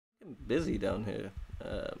busy down here.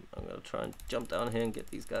 I'm gonna try and jump down here and get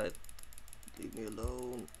these guys. Leave me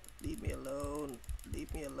alone. Leave me alone.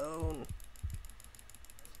 Leave me alone.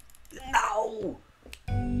 No!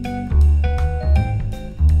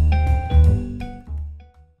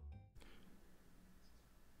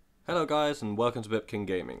 Hello guys and welcome to BipKing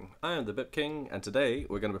Gaming. I am the BipKing and today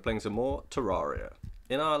we're going to be playing some more Terraria.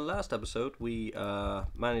 In our last episode we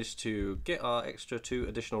managed to get our extra 2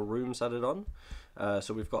 additional rooms added on.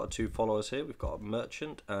 So we've got our 2 followers here, we've got a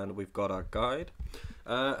merchant and we've got our guide.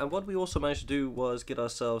 And what we also managed to do was get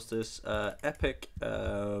ourselves this epic,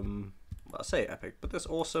 well, I say epic, but this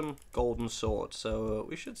awesome golden sword. So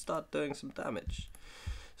we should start doing some damage.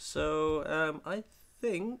 So I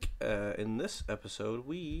think in this episode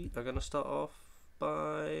we are going to start off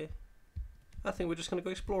by, I think we're just going to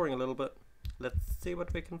go exploring a little bit. Let's see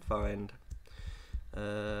what we can find.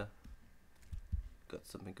 Got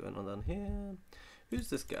something going on down here. Who's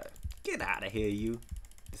this guy? Get out of here, you.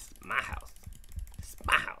 This is my house. This is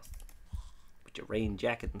my house. With your rain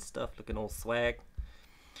jacket and stuff, looking all swag.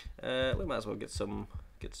 We might as well get some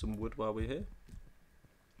wood while we're here.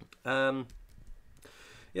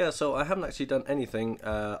 Yeah, so I haven't actually done anything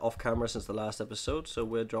off camera since the last episode, so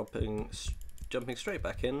we're jumping straight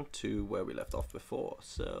back into where we left off before.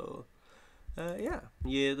 So yeah,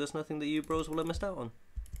 there's nothing that you bros will have missed out on.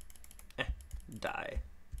 Die.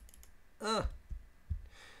 I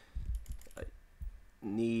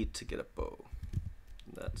need to get a bow.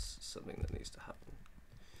 That's something that needs to happen.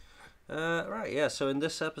 Right, yeah, so in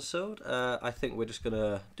this episode, I think we're just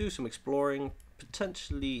gonna do some exploring,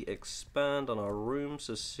 potentially expand on our rooms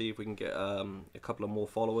to see if we can get a couple of more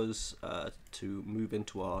followers to move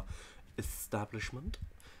into our establishment.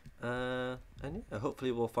 And yeah,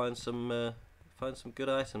 hopefully we'll find some good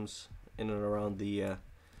items in and around the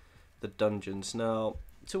dungeons. Now,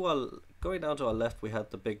 going down to our left, we had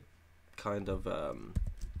the big kind of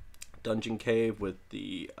dungeon cave with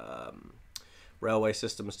the railway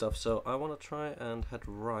system and stuff. So I want to try and head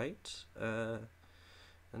right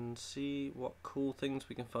and see what cool things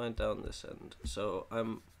we can find down this end. So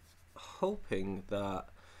I'm hoping that,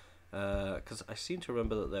 because I seem to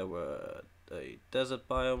remember that there were a desert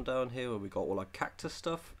biome down here where we got all our cactus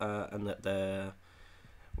stuff, and that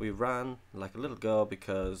we ran like a little girl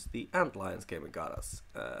because the Antlions came and got us.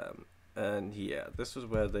 And yeah, this was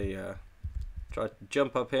where they tried to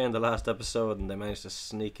jump up here in the last episode, and they managed to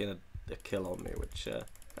sneak in a kill on me, which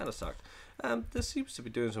kind of sucked. This seems to be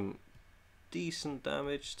doing some decent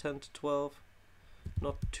damage, 10 to 12,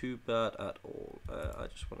 not too bad at all. I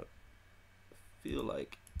just want to feel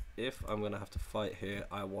like if I'm gonna have to fight here,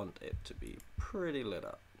 I want it to be pretty lit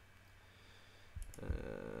up.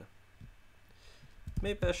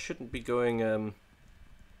 Maybe I shouldn't be going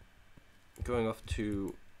off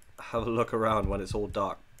to have a look around when it's all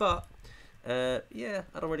dark, but yeah,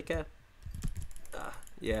 I don't really care.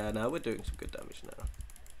 Yeah, no, we're doing some good damage now.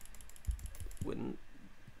 We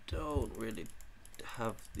don't really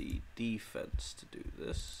have the defense to do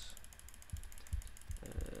this.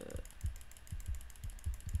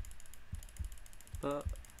 But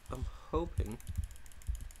I'm hoping.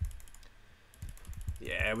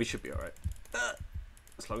 Yeah, we should be alright.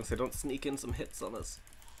 As long as they don't sneak in some hits on us.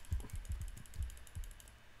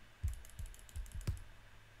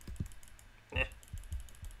 Die.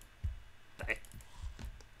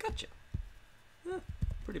 Gotcha.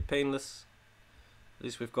 Pretty painless. At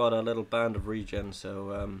least we've got our little band of regen,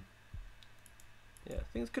 so yeah,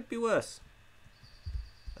 things could be worse.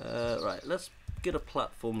 Right, let's get a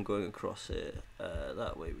platform going across here.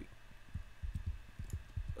 That way we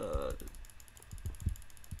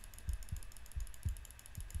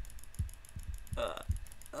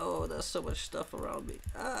oh, there's so much stuff around me.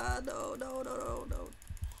 No.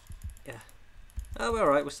 Yeah. We're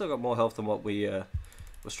alright, we still got more health than what we were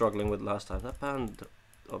struggling with last time. That band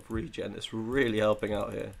of regen is really helping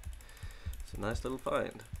out here. It's a nice little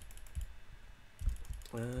find.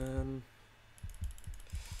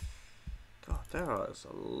 God, there is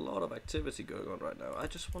a lot of activity going on right now. I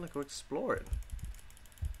just want to go exploring.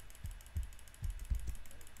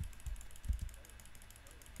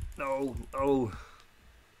 No.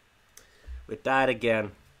 We died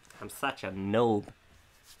again. I'm such a noob.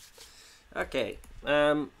 Okay.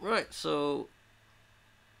 Right, so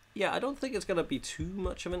yeah, I don't think it's gonna be too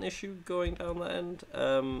much of an issue going down that end.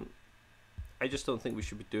 I just don't think we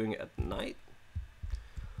should be doing it at night.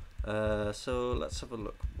 So let's have a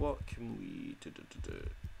look. What can we do?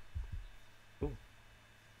 Ooh.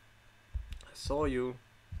 I saw you.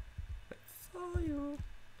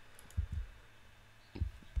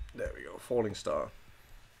 There we go. Falling star.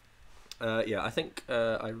 Yeah, I think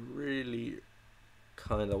I really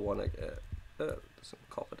kind of want to get... there's some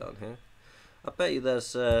copper down here. I bet you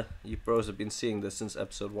there's... you bros have been seeing this since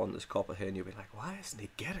episode 1, this copper here, and you'll be like, why isn't he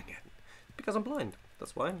getting it? Because I'm blind.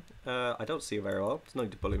 That's why. I don't see very well. It's no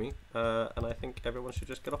need to bully me. And I think everyone should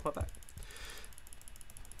just get off my back.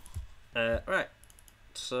 Right.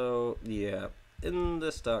 So, yeah. In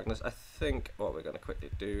this darkness, I think what we're going to quickly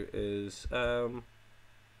do is...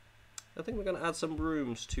 I think we're going to add some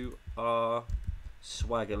rooms to our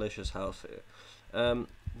swaggerlicious house here.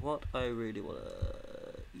 What I really want to...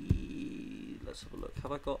 let's have a look.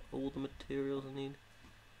 Have I got all the materials I need?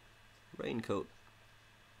 Raincoat.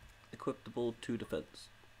 Equipable 2 defense.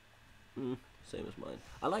 Same as mine.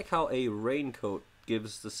 I like how a raincoat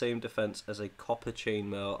gives the same defense as a copper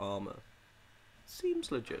chainmail armor.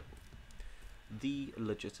 Seems legit. The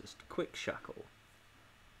legitest. Quick shackle.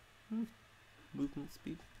 Movement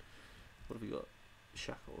speed. What have we got?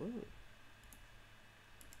 Shackle.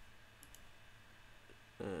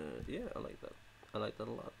 Yeah, I like that. I like that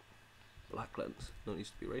a lot. Black lens. No need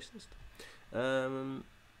to be racist.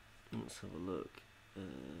 Let's have a look.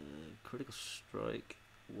 Critical strike.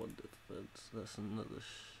 1 defense. That's another.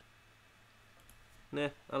 Nah,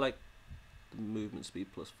 I like the movement speed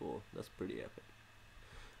 +4. That's pretty epic.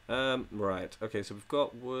 Right. Okay, so we've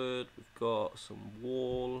got wood. We've got some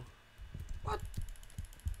wall. What?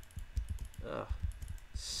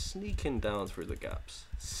 Sneaking down through the gaps.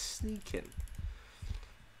 Sneaking.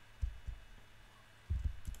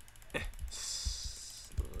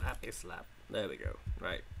 Slappy slap. There we go.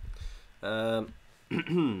 Right.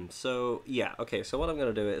 So yeah, okay, so what I'm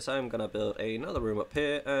going to do is I'm going to build another room up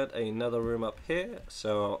here and another room up here.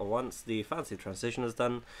 So once the fancy transition is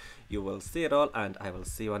done, you will see it all and I will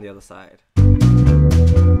see you on the other side.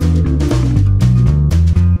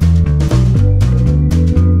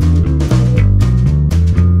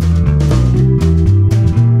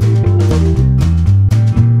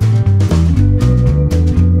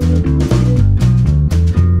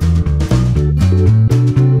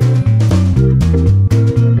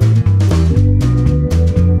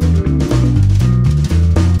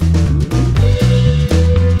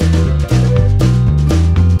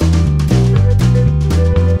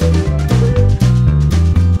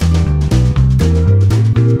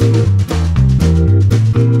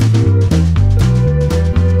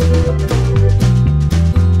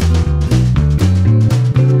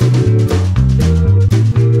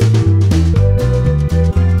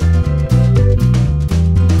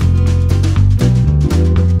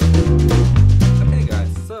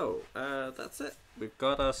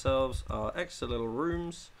 Ourselves our extra little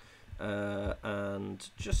rooms, and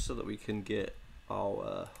just so that we can get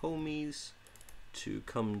our homies to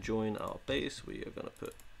come join our base, we are going to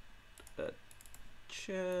put a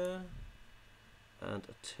chair and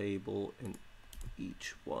a table in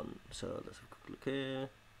each one. So let's have a quick look here.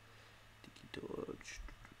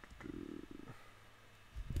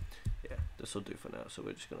 Yeah, this will do for now. So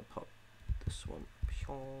we're just going to pop this one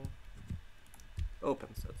open.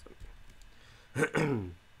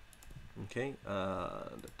 Okay,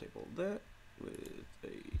 the table there with a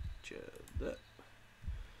chair there,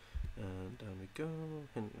 and down we go,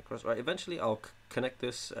 and across. Right, eventually I'll connect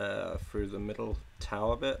this through the middle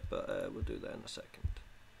tower bit, but we'll do that in a second.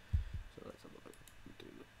 So let's have a look. Do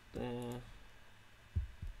it there.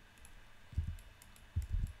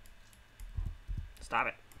 Stop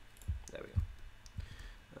it. There we go.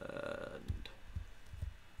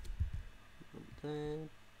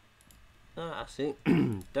 And see,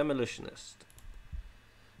 Demolitionist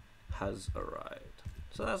has arrived.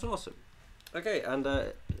 So that's awesome. Okay, and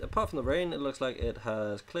apart from the rain, it looks like it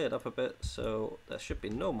has cleared up a bit, so there should be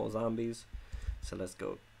no more zombies. So let's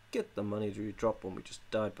go get the money we dropped when we just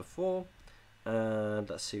died before, and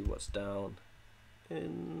let's see what's down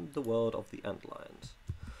in the world of the Antlions.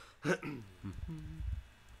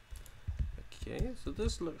 Okay, so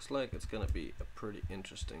this looks like it's going to be a pretty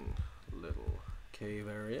interesting little cave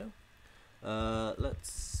area.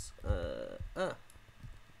 Let's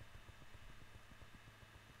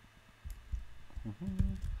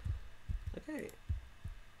okay.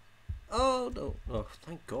 Oh no! Oh,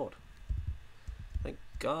 thank God! Thank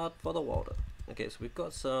God for the water. Okay, so we've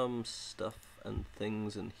got some stuff and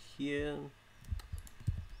things in here.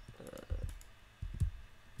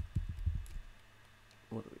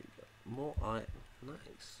 What do we got? More iron.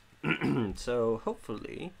 Nice. So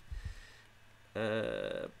hopefully,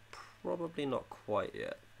 probably not quite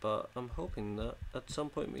yet, but I'm hoping that at some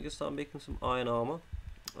point we can start making some iron armor,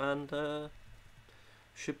 and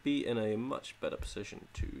should be in a much better position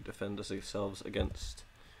to defend ourselves against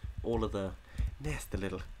all of the nasty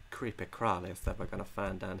little creepy crawlers that we're gonna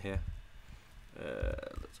find down here.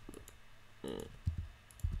 Let's look.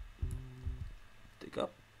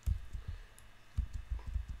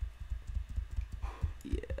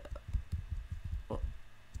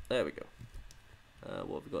 There we go.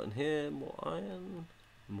 What have we got in here? More iron.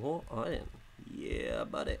 More iron. Yeah,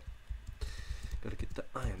 buddy. Gotta get the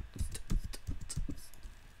iron.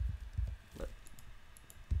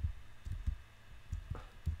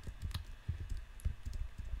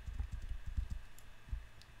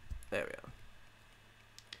 There we are.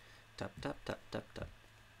 Tap, tap, tap, tap, tap.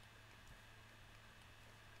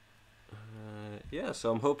 Yeah,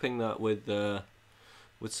 so I'm hoping that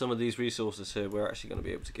with some of these resources here, we're actually going to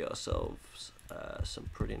be able to get ourselves some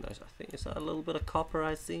pretty nice. I think, is that a little bit of copper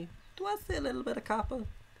I see? Do I see a little bit of copper?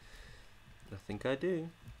 I think I do.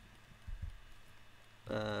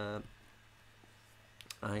 I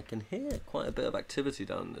can hear quite a bit of activity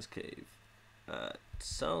down in this cave. It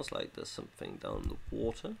sounds like there's something down the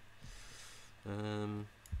water.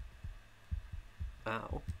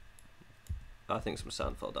 Ow. I think some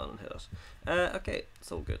sand fell down and hit us. Okay,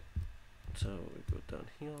 it's all good. So we go down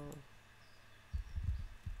here.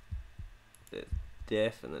 There's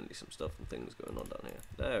definitely some stuff and things going on down here.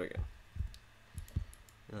 There we go.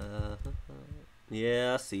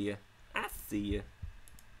 Yeah, I see you. I see you.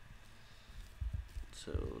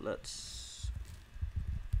 So let's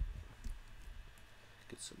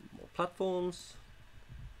get some more platforms.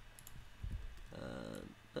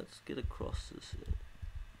 And let's get across this here.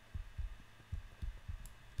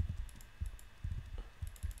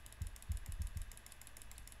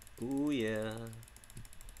 Ooh yeah,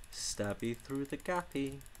 stabby through the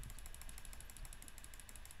gappy.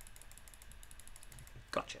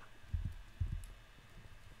 Gotcha.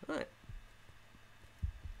 Right.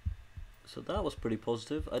 So that was pretty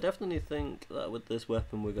positive. I definitely think that with this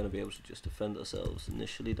weapon we're going to be able to just defend ourselves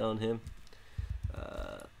initially down here.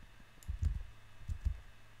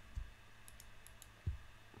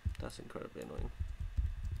 That's incredibly annoying.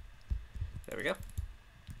 There we go.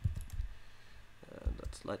 And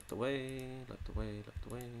let's light the way, light the way, light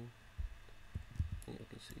the way. Yeah, I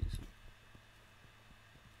can see some.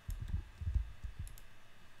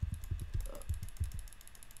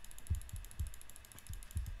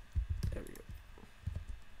 There we go.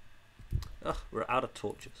 Ah, we're out of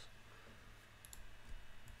torches.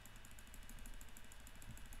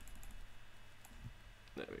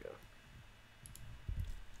 There we go.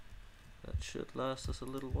 That should last us a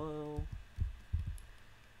little while.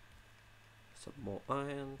 Some more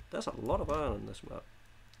iron. There's a lot of iron on this map.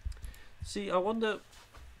 See, I wonder.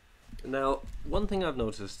 Now, one thing I've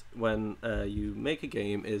noticed when you make a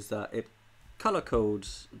game is that it color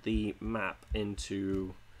codes the map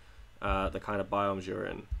into the kind of biomes you're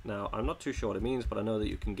in. Now, I'm not too sure what it means, but I know that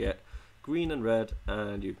you can get green and red,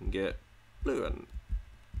 and you can get blue and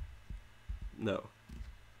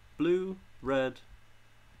blue, red,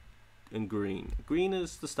 and green. Green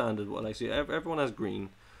is the standard one. I see everyone has green,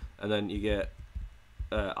 and then you get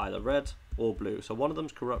either red or blue. So one of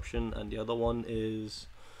them's corruption, and the other one is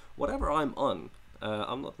whatever I'm on.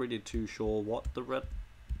 I'm not really too sure what the red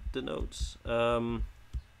denotes, or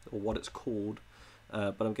what it's called,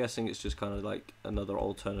 but I'm guessing it's just kind of like another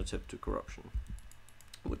alternative to corruption,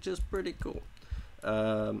 which is pretty cool.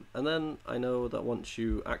 And then I know that once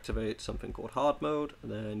you activate something called hard mode,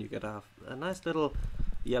 then you get a nice little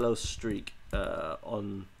yellow streak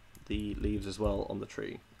on the leaves as well on the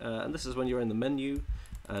tree, and this is when you're in the menu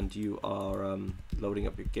and you are loading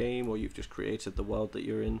up your game, or you've just created the world that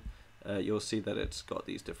you're in. You'll see that it's got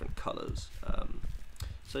these different colors.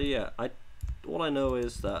 So yeah, all I know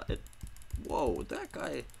is that it. Whoa, that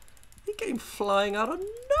guy, he came flying out of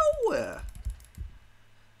nowhere.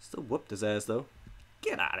 Still whooped his ass though.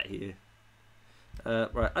 Get out of here.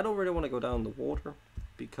 Right, I don't really want to go down the water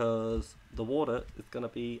because the water is gonna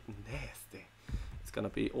be nasty. It's gonna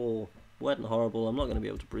be all wet and horrible. I'm not gonna be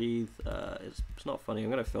able to breathe. It's not funny. I'm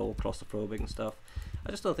gonna feel claustrophobic and stuff.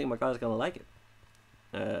 I just don't think my guy's gonna like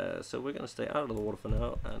it. So we're gonna stay out of the water for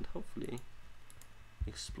now and hopefully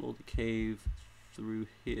explore the cave through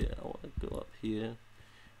here. I want to go up here.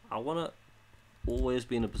 I want to always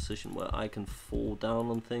be in a position where I can fall down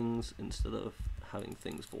on things instead of having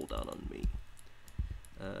things fall down on me.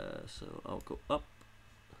 So I'll go up.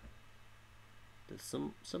 There's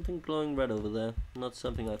something glowing red over there. Not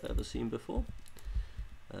something I've ever seen before.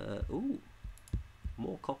 Ooh,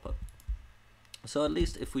 more copper. So at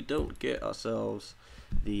least if we don't get ourselves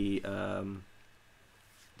the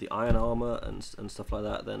iron armor and stuff like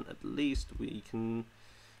that, then at least we can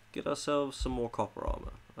get ourselves some more copper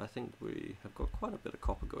armor. I think we have got quite a bit of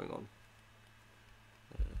copper going on.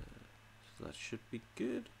 So that should be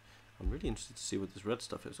good. I'm really interested to see what this red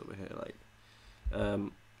stuff is over here. Like,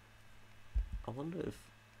 I wonder if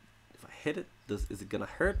I hit it, is it gonna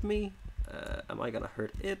hurt me? Am I gonna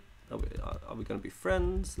hurt it? Are we going to be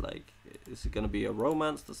friends? Like, is it going to be a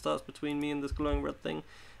romance that starts between me and this glowing red thing?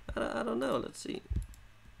 I don't know. Let's see.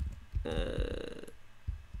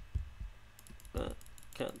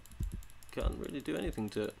 Can't really do anything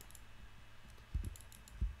to it.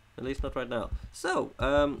 At least not right now. So,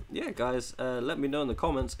 yeah, guys, let me know in the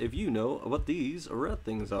comments if you know what these red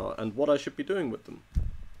things are and what I should be doing with them.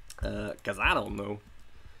 Cause I don't know.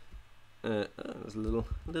 There's a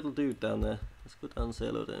little dude down there. Let's go down and say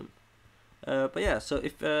hello to him. But yeah, so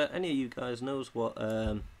if any of you guys knows what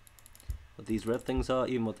these red things are,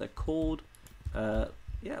 even what they're called,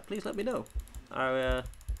 yeah, please let me know. I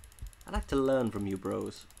like to learn from you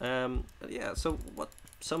bros. Yeah, so what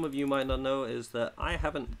some of you might not know is that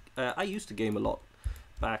I used to game a lot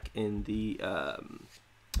back in the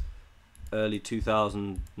early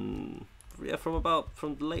 2000s, yeah, from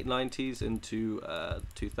the late 90s into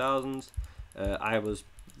 2000s. I was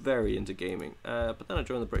very into gaming, but then I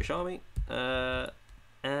joined the British Army,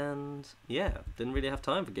 and yeah, didn't really have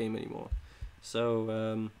time for game anymore.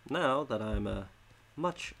 So now that I'm a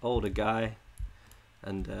much older guy,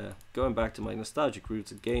 and going back to my nostalgic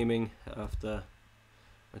roots of gaming after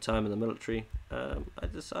my time in the military, I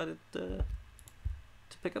decided to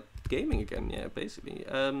pick up gaming again. Yeah, basically.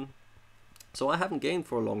 So I haven't gamed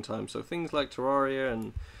for a long time, so things like Terraria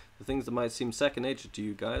and the things that might seem second nature to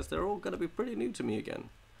you guys, they're all going to be pretty new to me again.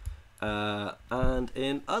 And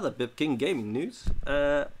in other BipKing Gaming news,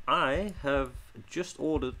 I have just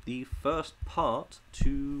ordered the first part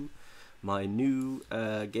to my new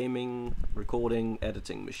gaming recording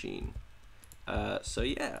editing machine. So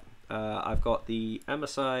yeah, I've got the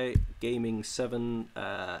MSI Gaming 7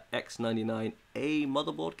 X99A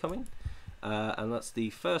motherboard coming, and that's the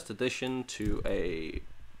first addition to a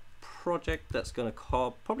project that's going to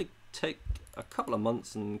probably take a couple of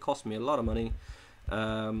months and cost me a lot of money,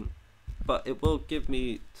 but it will give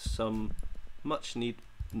me some much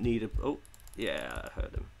needed. Oh yeah, I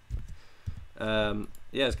heard him.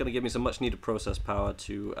 Yeah, it's going to give me some much needed process power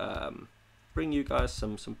to bring you guys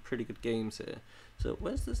some pretty good games here. So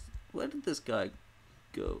where did this guy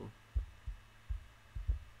go?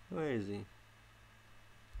 Where is he?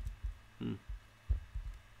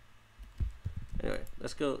 Anyway,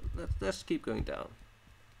 let's keep going down.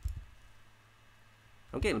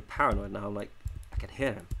 I'm getting paranoid now. I'm like, I can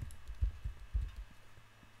hear him.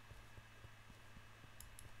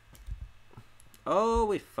 Oh,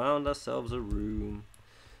 we found ourselves a room.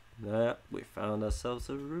 Yeah, we found ourselves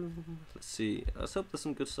a room. Let's see. Let's hope there's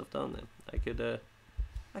some good stuff down there.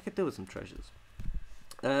 I could do with some treasures.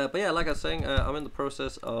 But yeah, like I was saying, I'm in the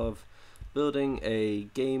process of building a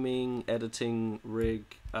gaming editing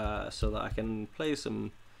rig so that I can play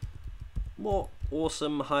some more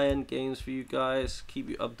awesome high-end games for you guys, keep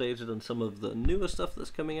you updated on some of the newer stuff that's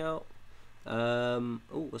coming out. Oh,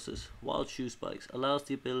 what's this? Wild shoe spikes allows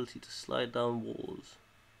the ability to slide down walls.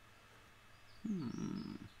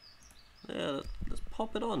 Yeah, let's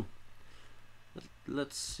pop it on.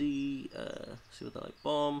 Let's see what they're like.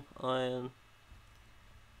 Bomb, iron.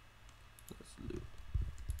 Let's loot.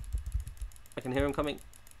 I can hear him coming.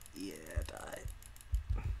 Yeah, die.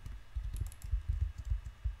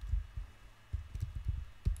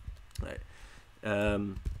 Right.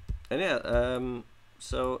 And yeah,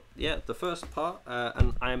 so yeah, the first part,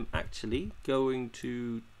 and I'm actually going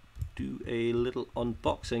to do a little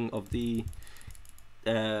unboxing of the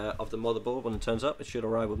motherboard when it turns up. It should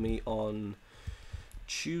arrive with me on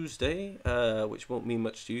Tuesday, which won't mean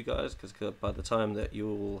much to you guys because by the time that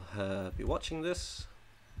you'll be watching this,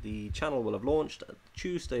 the channel will have launched,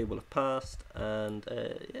 Tuesday will have passed, and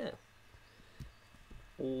yeah,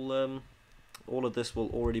 all of this will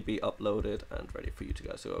already be uploaded and ready for you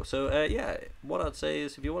guys to go. So yeah, what I'd say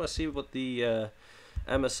is if you want to see what the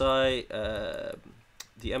MSI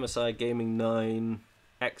Gaming 9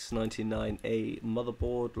 X99A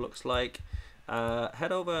motherboard looks like,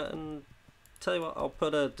 head over and tell you what, I'll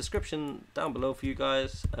put a description down below for you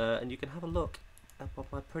guys, and you can have a look at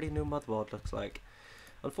what my pretty new motherboard looks like.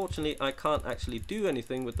 Unfortunately, I can't actually do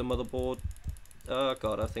anything with the motherboard. Oh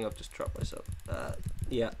god, I think I've just trapped myself.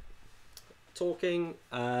 Yeah, talking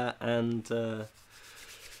and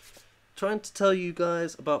trying to tell you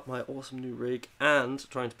guys about my awesome new rig and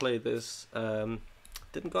trying to play this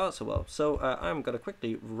didn't go out so well. So I'm going to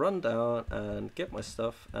quickly run down and get my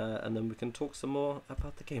stuff, and then we can talk some more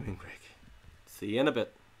about the gaming rig. See you in a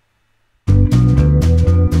bit.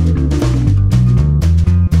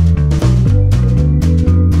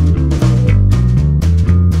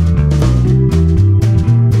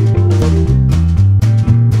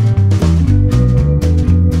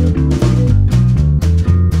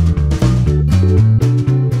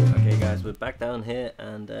 back down here,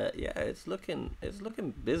 and yeah, it's looking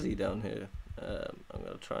busy down here. I'm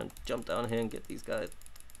gonna try and jump down here and get these guys.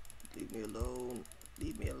 Leave me alone.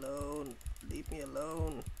 Leave me alone. Leave me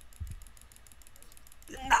alone.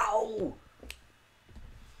 No!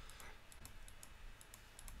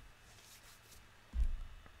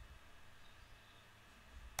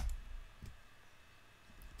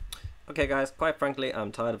 Okay guys, quite frankly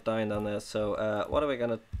I'm tired of dying down there, so what are we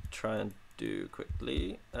gonna try and do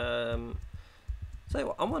quickly? Say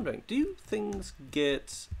what, I'm wondering, do things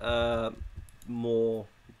get more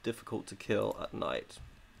difficult to kill at night?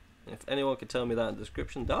 If anyone could tell me that in the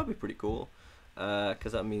description, that would be pretty cool,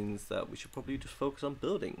 because that means that we should probably just focus on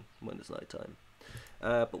building when it's nighttime.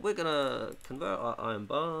 But we're gonna convert our iron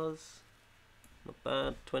bars, not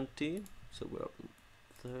bad, 20, so we're up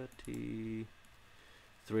to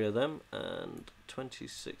 33 of them and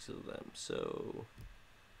 26 of them, so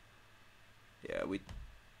yeah, we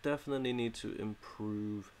definitely need to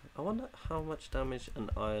improve. I wonder how much damage an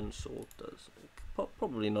iron sword does.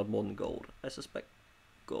 Probably not more than gold. I suspect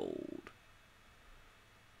gold.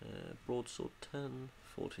 Broadsword 10,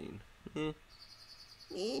 14. Right,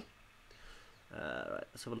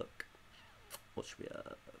 let's have a look. What should we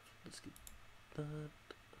have? Let's get that.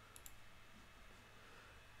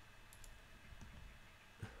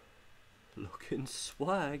 Looking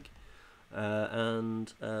swag.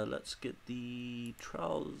 And let's get the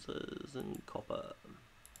trousers in copper.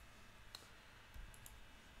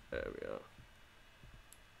 There we are.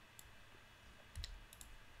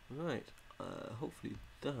 Right, hopefully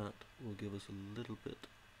that will give us a little bit.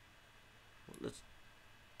 Well, let's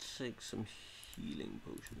take some healing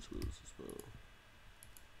potions with us as well.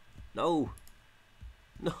 No!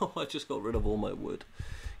 No, I just got rid of all my wood.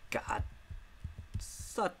 God,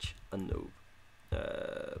 such a noob.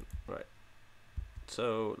 Right,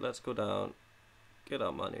 so let's go down, get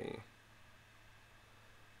our money,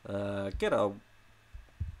 get our...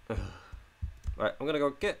 Right, I'm gonna go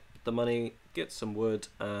get the money, get some wood,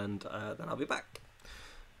 and then I'll be back.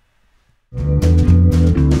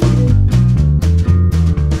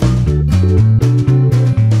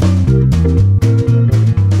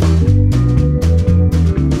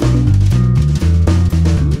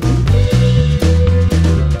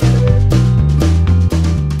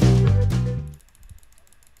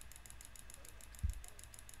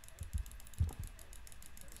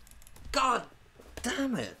 God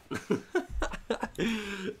damn it!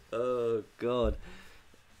 Oh god,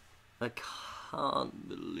 I can't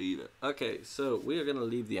believe it. Okay, so we are gonna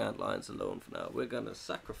leave the Antlions alone for now. We're gonna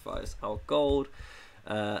sacrifice our gold,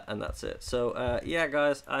 and that's it. So yeah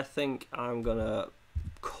guys, I think I'm gonna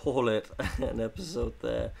call it an episode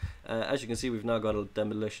there. As you can see, we've now got a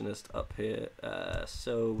demolitionist up here,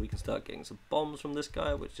 so we can start getting some bombs from this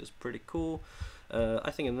guy, which is pretty cool.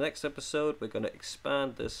 I think in the next episode we're going to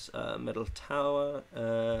expand this metal tower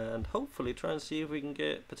and hopefully try and see if we can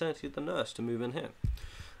get potentially the nurse to move in here.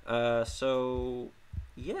 So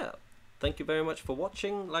yeah, thank you very much for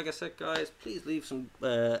watching. Like I said guys, please leave some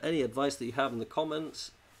any advice that you have in the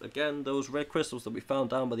comments. Again, those red crystals that we found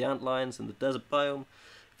down by the Antlions in the desert biome,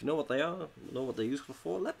 if you know what they are, know what they're useful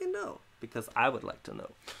for, let me know, because I would like to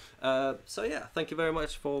know. So yeah, thank you very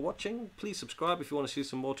much for watching. Please subscribe if you want to see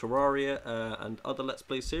some more Terraria and other Let's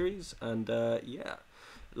Play series. And yeah,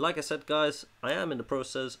 like I said guys, I am in the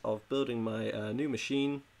process of building my new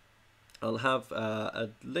machine. I'll have a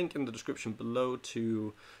link in the description below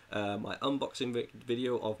to my unboxing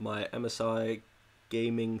video of my MSI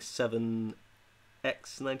Gaming 7X99A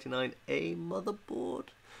motherboard.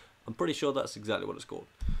 I'm pretty sure that's exactly what it's called.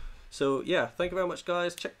 So yeah, thank you very much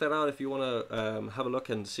guys. Check that out if you want to have a look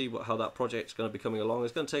and see how that project's going to be coming along.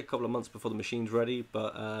 It's going to take a couple of months before the machine's ready,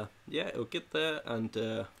 but yeah, it'll get there, and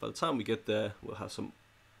by the time we get there, we'll have some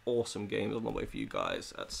awesome games on the way for you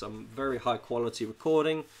guys at some very high quality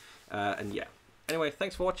recording. And yeah, anyway,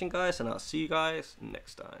 thanks for watching guys, and I'll see you guys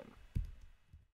next time.